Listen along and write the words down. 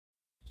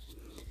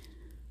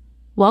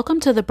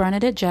Welcome to the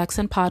Bernadette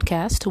Jackson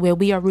podcast, where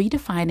we are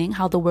redefining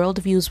how the world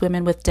views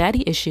women with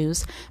daddy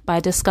issues by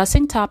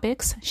discussing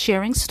topics,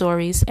 sharing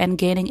stories, and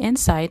gaining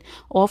insight,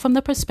 all from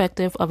the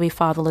perspective of a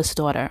fatherless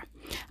daughter.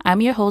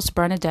 I'm your host,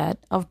 Bernadette,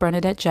 of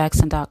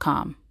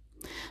BernadetteJackson.com.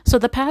 So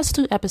the past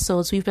 2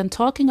 episodes, we've been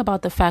talking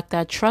about the fact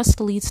that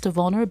trust leads to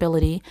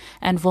vulnerability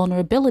and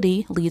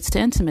vulnerability leads to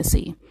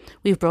intimacy.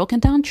 We've broken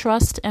down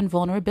trust and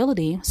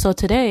vulnerability, so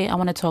today I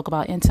want to talk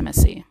about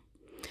intimacy.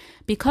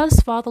 Because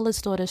fatherless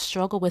daughters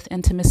struggle with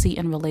intimacy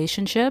in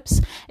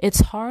relationships, it's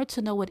hard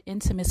to know what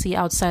intimacy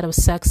outside of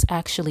sex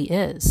actually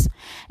is.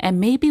 And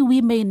maybe we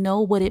may know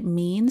what it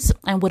means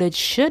and what it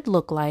should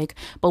look like,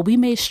 but we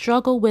may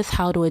struggle with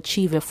how to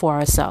achieve it for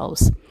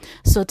ourselves.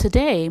 So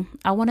today,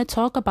 I want to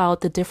talk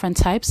about the different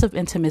types of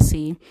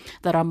intimacy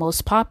that are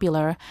most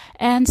popular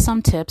and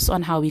some tips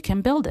on how we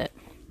can build it.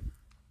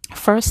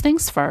 First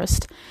things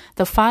first,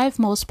 the 5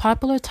 most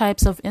popular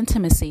types of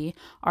intimacy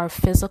are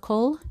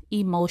physical,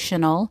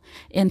 emotional,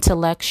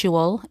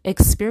 intellectual,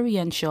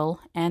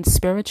 experiential, and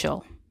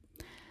spiritual.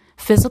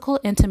 Physical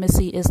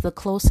intimacy is the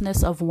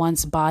closeness of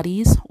one's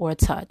bodies or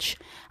touch,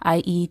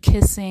 i.e.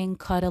 kissing,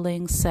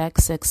 cuddling,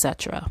 sex,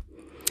 etc.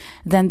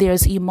 Then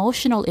there's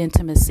emotional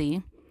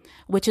intimacy,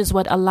 which is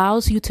what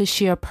allows you to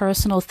share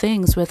personal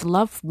things with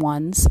loved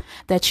ones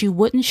that you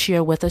wouldn't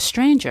share with a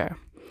stranger.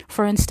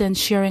 For instance,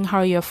 sharing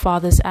how your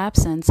father's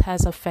absence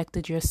has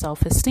affected your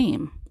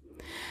self-esteem.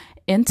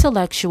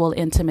 Intellectual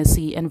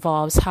intimacy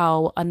involves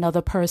how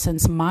another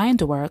person's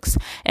mind works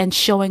and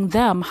showing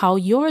them how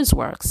yours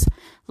works.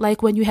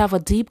 Like when you have a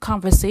deep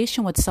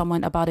conversation with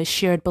someone about a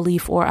shared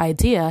belief or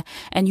idea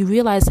and you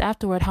realize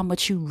afterward how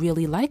much you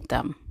really like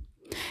them.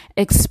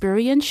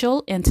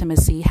 Experiential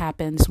intimacy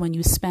happens when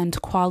you spend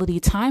quality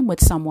time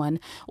with someone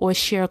or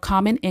share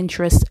common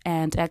interests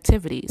and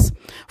activities.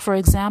 For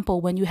example,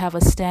 when you have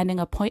a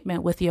standing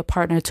appointment with your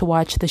partner to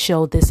watch the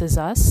show This Is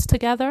Us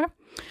together,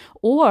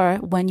 or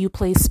when you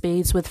play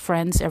spades with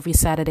friends every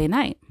Saturday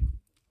night.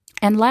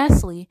 And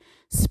lastly,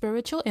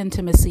 spiritual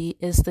intimacy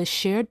is the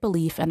shared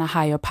belief in a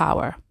higher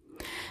power.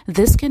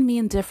 This can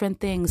mean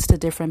different things to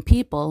different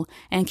people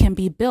and can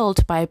be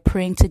built by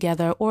praying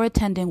together or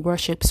attending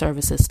worship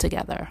services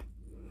together.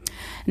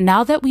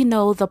 Now that we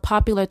know the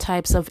popular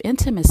types of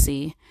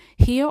intimacy,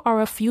 here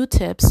are a few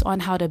tips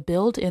on how to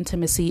build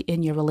intimacy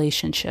in your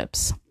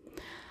relationships.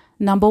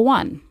 Number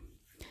 1,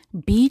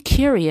 be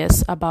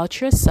curious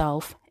about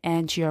yourself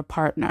and your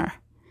partner.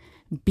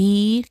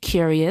 Be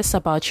curious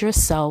about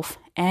yourself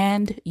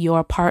and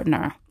your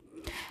partner.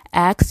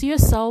 Ask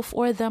yourself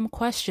or them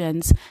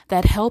questions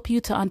that help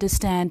you to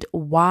understand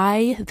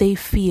why they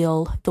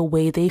feel the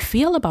way they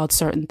feel about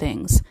certain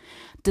things.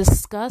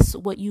 Discuss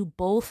what you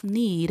both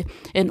need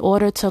in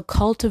order to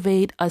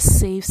cultivate a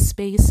safe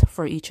space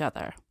for each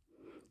other.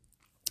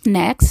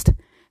 Next,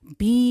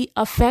 be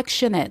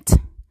affectionate.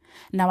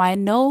 Now, I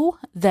know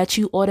that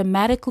you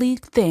automatically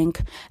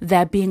think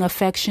that being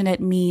affectionate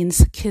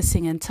means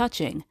kissing and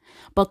touching,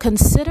 but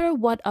consider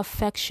what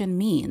affection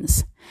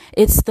means.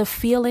 It's the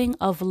feeling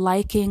of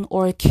liking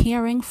or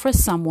caring for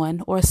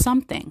someone or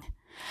something.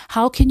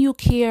 How can you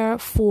care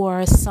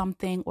for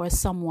something or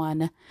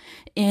someone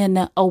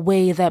in a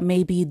way that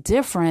may be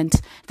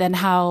different than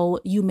how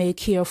you may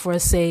care for,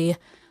 say,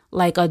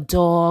 like a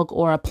dog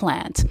or a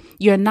plant?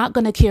 You're not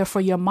going to care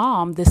for your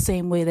mom the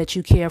same way that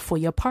you care for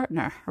your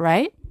partner,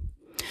 right?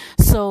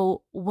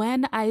 So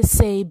when I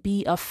say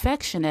be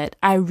affectionate,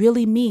 I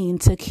really mean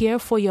to care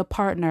for your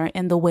partner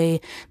in the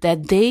way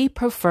that they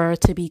prefer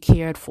to be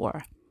cared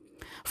for.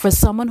 For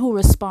someone who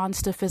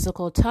responds to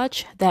physical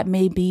touch, that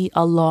may be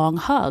a long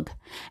hug.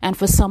 And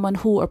for someone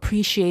who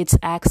appreciates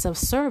acts of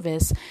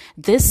service,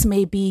 this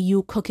may be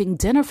you cooking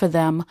dinner for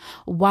them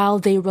while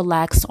they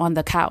relax on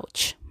the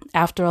couch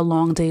after a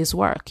long day's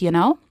work,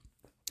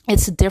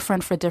 It's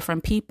different for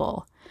different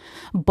people.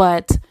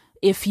 But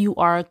if you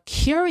are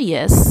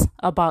curious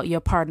about your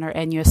partner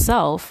and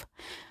yourself,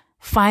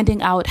 finding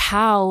out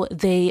how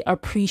they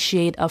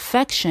appreciate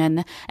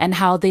affection and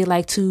how they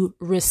like to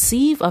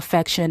receive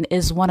affection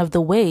is one of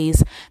the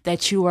ways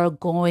that you are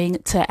going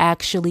to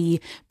actually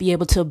be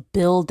able to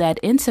build that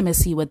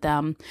intimacy with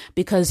them,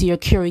 because your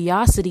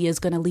curiosity is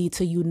going to lead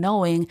to you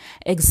knowing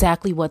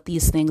exactly what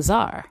these things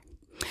are.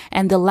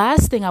 And the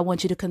last thing I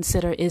want you to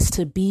consider is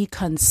to be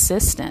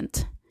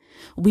consistent.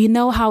 We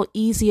know how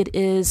easy it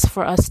is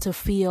for us to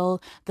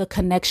feel the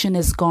connection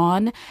is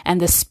gone and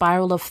the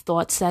spiral of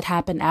thoughts that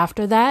happen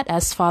after that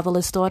as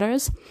fatherless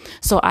daughters.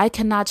 So I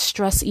cannot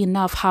stress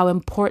enough how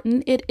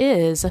important it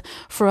is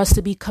for us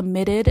to be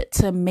committed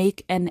to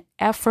make an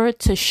effort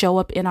to show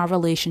up in our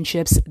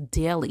relationships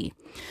daily.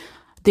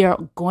 There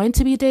are going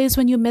to be days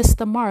when you miss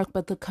the mark,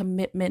 but the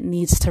commitment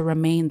needs to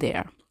remain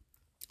there.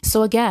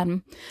 So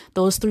again,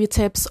 those 3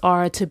 tips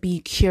are to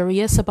be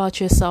curious about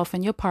yourself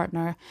and your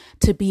partner,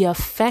 to be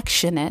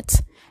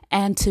affectionate,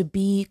 and to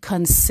be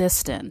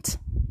consistent.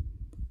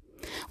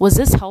 Was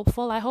this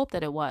helpful? I hope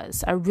that it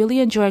was. I really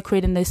enjoyed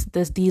creating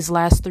these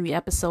last 3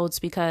 episodes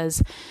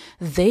because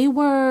they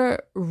were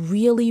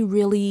really,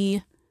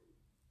 really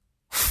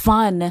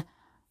fun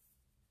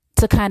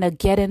to kind of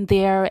get in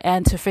there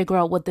and to figure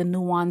out what the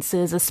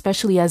nuances,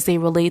 especially as they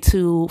relate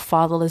to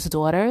fatherless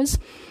daughters.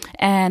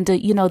 And,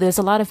 there's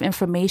a lot of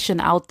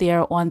information out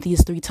there on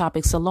these 3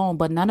 topics alone,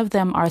 but none of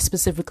them are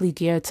specifically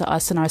geared to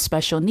us and our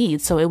special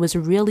needs. So it was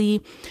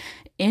really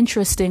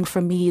interesting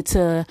for me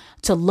to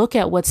look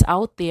at what's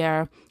out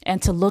there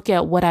and to look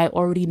at what I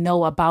already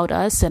know about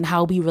us and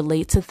how we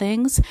relate to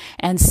things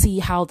and see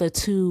how the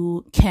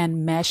two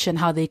can mesh and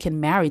how they can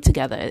marry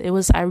together.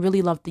 I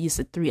really loved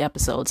these 3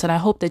 episodes, and I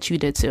hope that you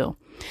did too.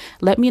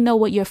 Let me know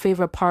what your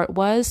favorite part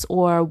was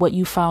or what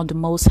you found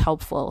most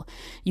helpful.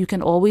 You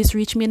can always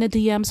reach me in the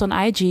DMs on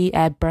IG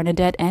at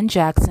Bernadette N.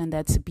 Jackson.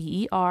 That's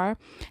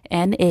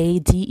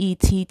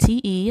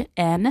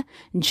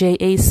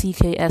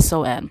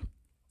BernadetteNJackson.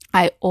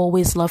 I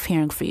always love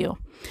hearing from you.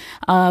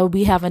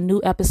 We have a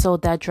new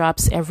episode that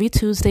drops every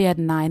Tuesday at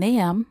 9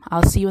 a.m.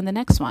 I'll see you in the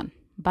next one.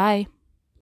 Bye.